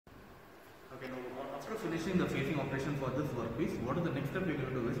After finishing the facing operation for this workpiece, what is the next step we're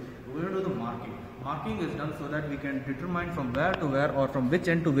going to do is, we're going to do the marking. Marking is done so that we can determine from where to where or from which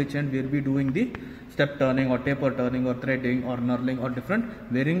end to which end we'll be doing the step turning or taper turning or threading or knurling or different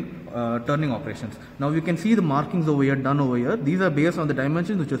varying turning operations. Now you can see the markings over here, done over here. These are based on the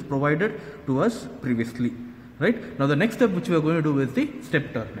dimensions which was provided to us previously. Right? Now the next step which we are going to do is the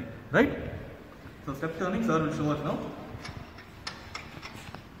step turning. Right? So step turning, sir will show us now.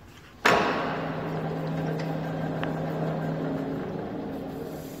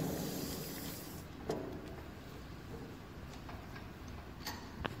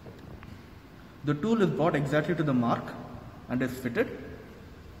 The tool is brought exactly to the mark and is fitted.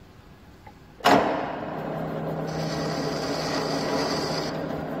 A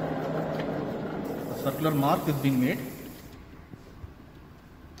circular mark is being made.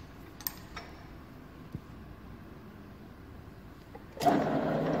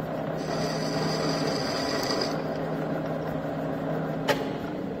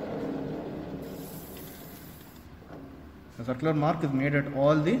 A circular mark is made at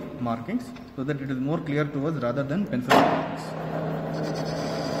all the markings so that it is more clear to us rather than pencil markings.